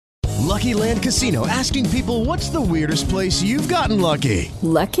Lucky Land Casino, asking people, what's the weirdest place you've gotten lucky?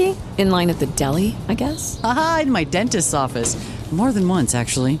 Lucky? In line at the deli, I guess? Aha, in my dentist's office. More than once,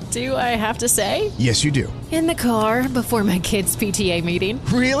 actually. Do I have to say? Yes, you do. In the car before my kids' PTA meeting.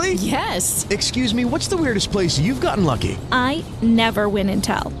 Really? Yes. Excuse me, what's the weirdest place you've gotten lucky? I never win and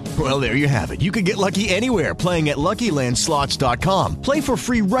tell. Well, there you have it. You can get lucky anywhere, playing at LuckyLandSlots.com. Play for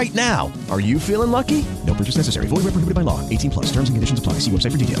free right now. Are you feeling lucky? No purchase necessary. Void where prohibited by law. 18 plus. Terms and conditions apply. See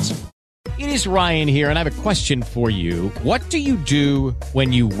website for details. It is Ryan here, and I have a question for you. What do you do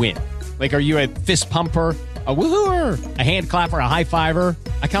when you win? Like, are you a fist pumper, a woohooer, a hand clapper, a high fiver?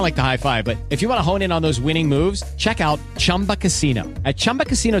 I kind of like the high five, but if you want to hone in on those winning moves, check out Chumba Casino. At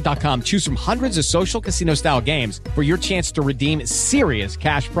ChumbaCasino.com, choose from hundreds of social casino-style games for your chance to redeem serious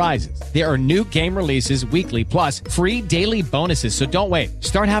cash prizes. There are new game releases weekly, plus free daily bonuses. So don't wait.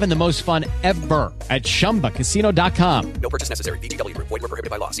 Start having the most fun ever at ChumbaCasino.com. No purchase necessary. VGW. Void where prohibited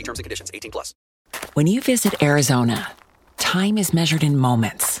by law. See terms and conditions. 18 plus. When you visit Arizona, time is measured in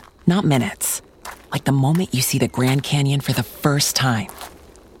moments, not minutes. Like the moment you see the Grand Canyon for the first time.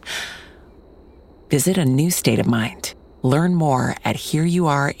 Visit a new state of mind. Learn more at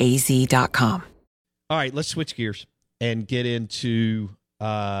hereyouareaz.com. All right, let's switch gears and get into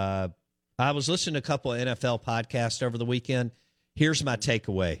I was listening to a couple of NFL podcasts over the weekend. Here's my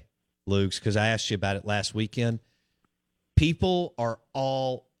takeaway, Luke's, because I asked you about it last weekend. People are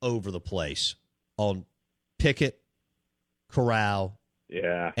all over the place on Pickett, Corral,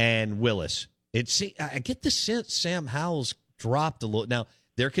 and Willis. I get the sense Sam Howell's dropped a little. Now,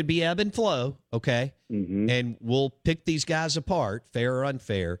 there could be ebb and flow, okay? Mm-hmm. And we'll pick these guys apart, fair or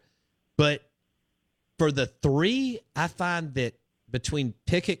unfair. But for the three, I find that between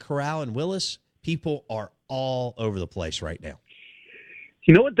Pickett, Corral, and Willis, people are all over the place right now.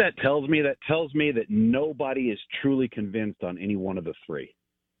 You know what that tells me? That tells me that nobody is truly convinced on any one of the three.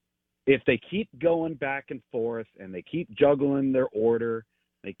 If they keep going back and forth and they keep juggling their order,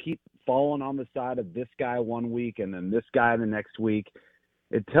 they keep falling on the side of this guy one week and then this guy the next week,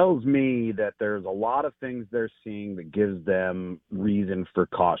 it tells me that there's a lot of things they're seeing that gives them reason for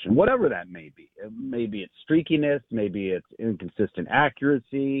caution, whatever that may be. Maybe it's streakiness, maybe it's inconsistent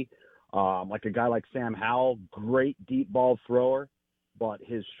accuracy. Like a guy like Sam Howell, great deep ball thrower, but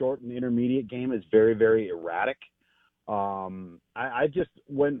his short and intermediate game is very, very erratic. I just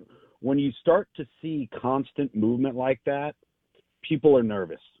when you start to see constant movement like that, people are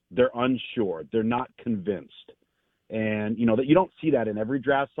nervous. They're unsure. They're not convinced. And, you know, that you don't see that in every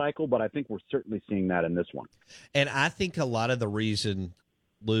draft cycle, but I think we're certainly seeing that in this one. And I think a lot of the reason,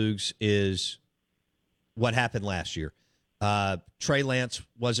 Lugs, is what happened last year. Trey Lance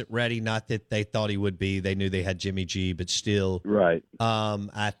wasn't ready, not that they thought he would be. They knew they had Jimmy G, but still. Right.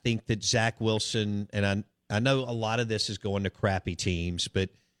 I think that Zach Wilson, and I know a lot of this is going to crappy teams, but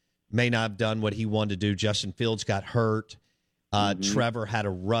may not have done what he wanted to do. Justin Fields got hurt. Trevor had a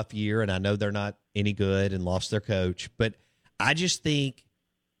rough year, and I know they're not any good and lost their coach. But I just think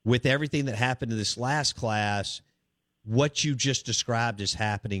with everything that happened to this last class, what you just described is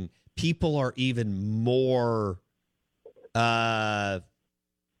happening. People are even more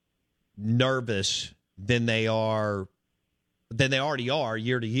nervous than they already are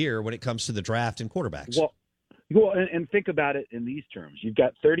year to year when it comes to the draft and quarterbacks. Well, and think about it in these terms. You've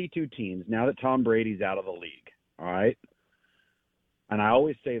got 32 teams now that Tom Brady's out of the league, all right? And I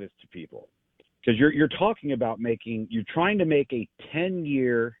always say this to people because you're talking about you're trying to make a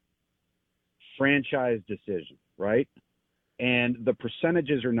 10-year franchise decision, right? And the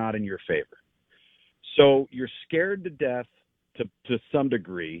percentages are not in your favor. So you're scared to death to some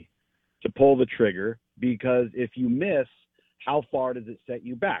degree to pull the trigger because if you miss, how far does it set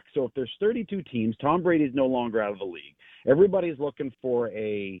you back? So if there's 32 teams, Tom Brady's no longer out of the league. Everybody's looking for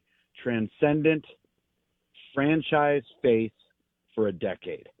a transcendent franchise face for a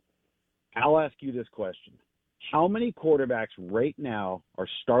decade. I'll ask you this question. How many quarterbacks right now are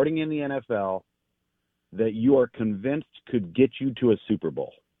starting in the NFL that you are convinced could get you to a Super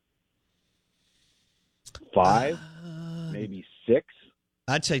Bowl? 5? Maybe 6?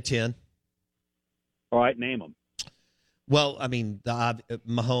 I'd say 10. All right, name them. Well, I mean,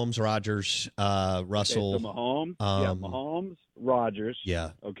 Mahomes, Rodgers, Russell. Okay, so Mahomes, Mahomes, Rodgers. Yeah.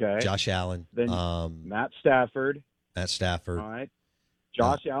 Okay. Josh Allen. Then Matt Stafford. All right.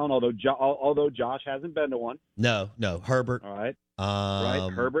 Josh Allen, although Josh hasn't been to one. No. Herbert. All right. Right.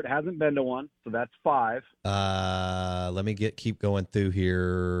 Herbert hasn't been to one, so that's 5. Let me keep going through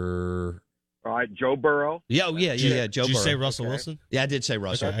here. All right, Joe Burrow. Yeah, Joe Burrow. Did you say Russell Wilson? Yeah, I did say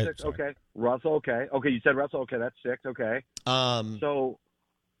Russell. That's 6. Okay. Russell, okay. Okay, you said Russell. Okay, that's 6. Okay. So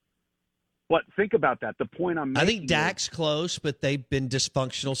But think about that. The point I'm making, I think Dak's close, but they've been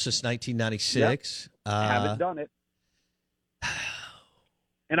dysfunctional since 1996. Yep. Haven't done it.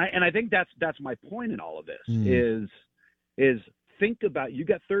 And I think that's my point in all of this is think about, you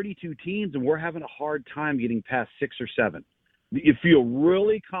got 32 teams and we're having a hard time getting past 6 or 7. You feel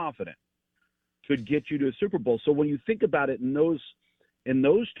really confident could get you to a Super Bowl. So when you think about it in those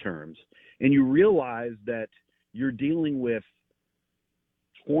terms, and you realize that you're dealing with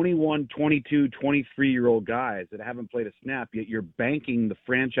 21, 22, 23-year-old guys that haven't played a snap, yet you're banking the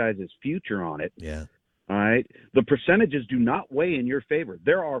franchise's future on it. Yeah. All right. The percentages do not weigh in your favor.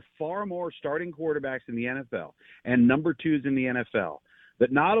 There are far more starting quarterbacks in the NFL and number 2s in the NFL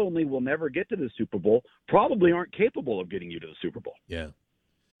that not only will never get to the Super Bowl, probably aren't capable of getting you to the Super Bowl. Yeah.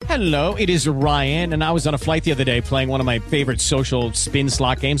 Hello, it is Ryan, and I was on a flight the other day playing one of my favorite social spin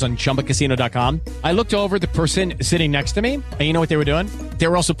slot games on ChumbaCasino.com. I looked over at the person sitting next to me, and you know what they were doing? They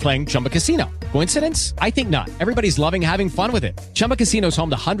were also playing Chumba Casino. Coincidence? I think not. Everybody's loving having fun with it. Chumba Casino is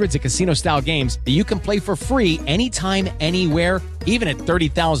home to hundreds of casino-style games that you can play for free anytime, anywhere, even at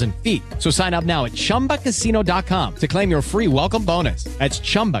 30,000 feet. So sign up now at ChumbaCasino.com to claim your free welcome bonus. That's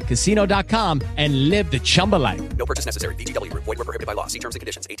ChumbaCasino.com and live the Chumba life. No purchase necessary. VGW. Void where prohibited by law. See terms and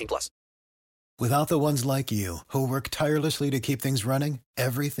conditions. 18+. Without the ones like you, who work tirelessly to keep things running,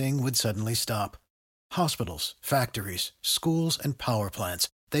 everything would suddenly stop. Hospitals, factories, schools, and power plants,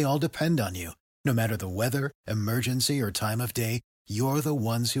 they all depend on you. No matter the weather, emergency, or time of day, you're the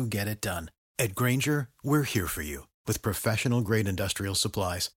ones who get it done. At Grainger, we're here for you with professional-grade industrial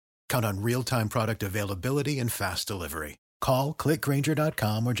supplies. Count on real-time product availability and fast delivery. Call,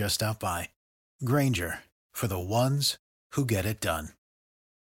 clickgrainger.com, or just stop by. Grainger, for the ones who get it done.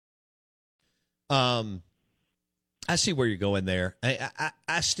 I see where you're going there.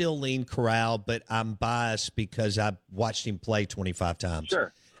 I still lean Corral, but I'm biased because I've watched him play 25 times.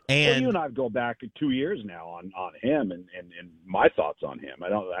 Sure. And you and I go back 2 years now on him and my thoughts on him.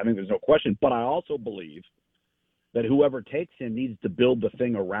 I think there's no question, but I also believe that whoever takes him needs to build the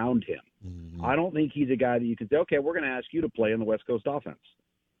thing around him. Mm-hmm. I don't think he's a guy that you can say, okay, we're going to ask you to play in the West Coast offense,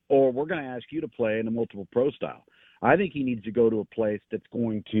 or we're going to ask you to play in a multiple pro style. I think he needs to go to a place that's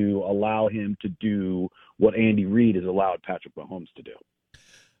going to allow him to do what Andy Reid has allowed Patrick Mahomes to do.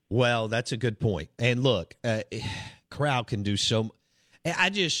 Well, that's a good point. And look, Corral can do so.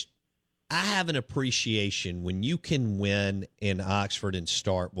 I have an appreciation when you can win in Oxford and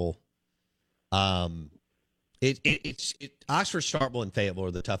Starkville. Oxford, Starkville, and Fayetteville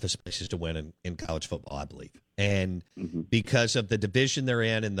are the toughest places to win in college football, I believe. And because of the division they're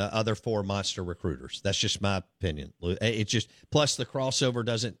in and the other 4 monster recruiters. That's just my opinion. It's just, plus the crossover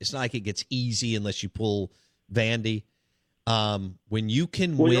it's not like it gets easy unless you pull Vandy. When you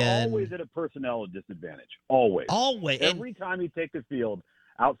can win. You're always at a personnel disadvantage. Always. Every time you take the field,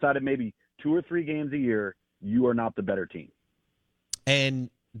 outside of maybe 2 or 3 games a year, you are not the better team.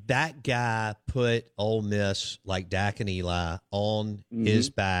 And that guy put Ole Miss, like Dak and Eli, on his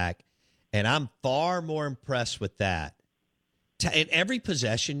back. And I'm far more impressed with that. In every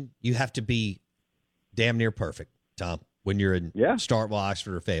possession, you have to be damn near perfect, Tom, when you're in Starkville,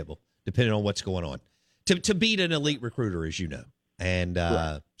 Oxford, or Fayetteville, depending on what's going on, to beat an elite recruiter, as you know. And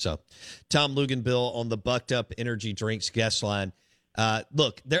so Tom Luginbill on the Bucked Up Energy Drinks guest line.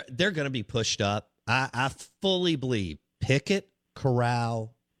 Look, they're going to be pushed up. I fully believe Pickett,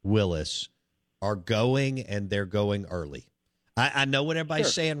 Corral, Willis are going, and they're going early. I know what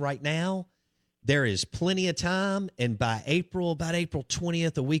everybody's saying right now. There is plenty of time, and by about April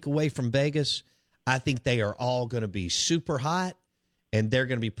 20th, a week away from Vegas, I think they are all going to be super hot, and they're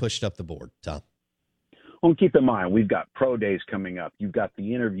going to be pushed up the board, Tom. Well, keep in mind, we've got pro days coming up. You've got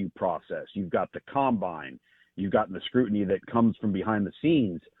the interview process. You've got the combine. You've got the scrutiny that comes from behind the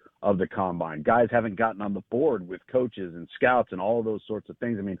scenes of the combine. Guys haven't gotten on the board with coaches and scouts and all of those sorts of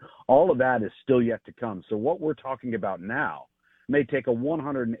things. I mean, all of that is still yet to come. So what we're talking about now may take a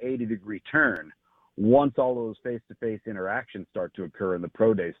 180-degree turn once all those face-to-face interactions start to occur and the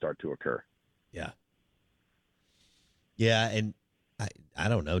pro days start to occur. Yeah. Yeah, and I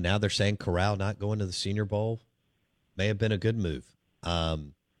don't know. Now they're saying Corral not going to the Senior Bowl may have been a good move.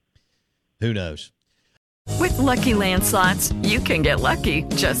 Who knows? With Lucky Land Slots, you can get lucky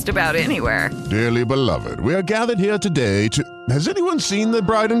just about anywhere. Dearly beloved, we are gathered here today to... Has anyone seen the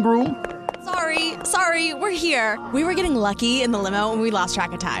bride and groom? Sorry, we're here. We were getting lucky in the limo and we lost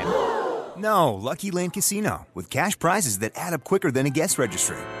track of time. No, Lucky Land Casino, with cash prizes that add up quicker than a guest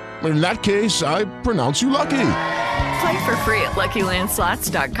registry. In that case, I pronounce you lucky. Play for free at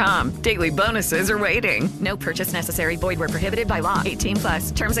LuckyLandSlots.com. Daily bonuses are waiting. No purchase necessary. Void where prohibited by law.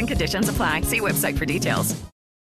 18+. Terms and conditions apply. See website for details.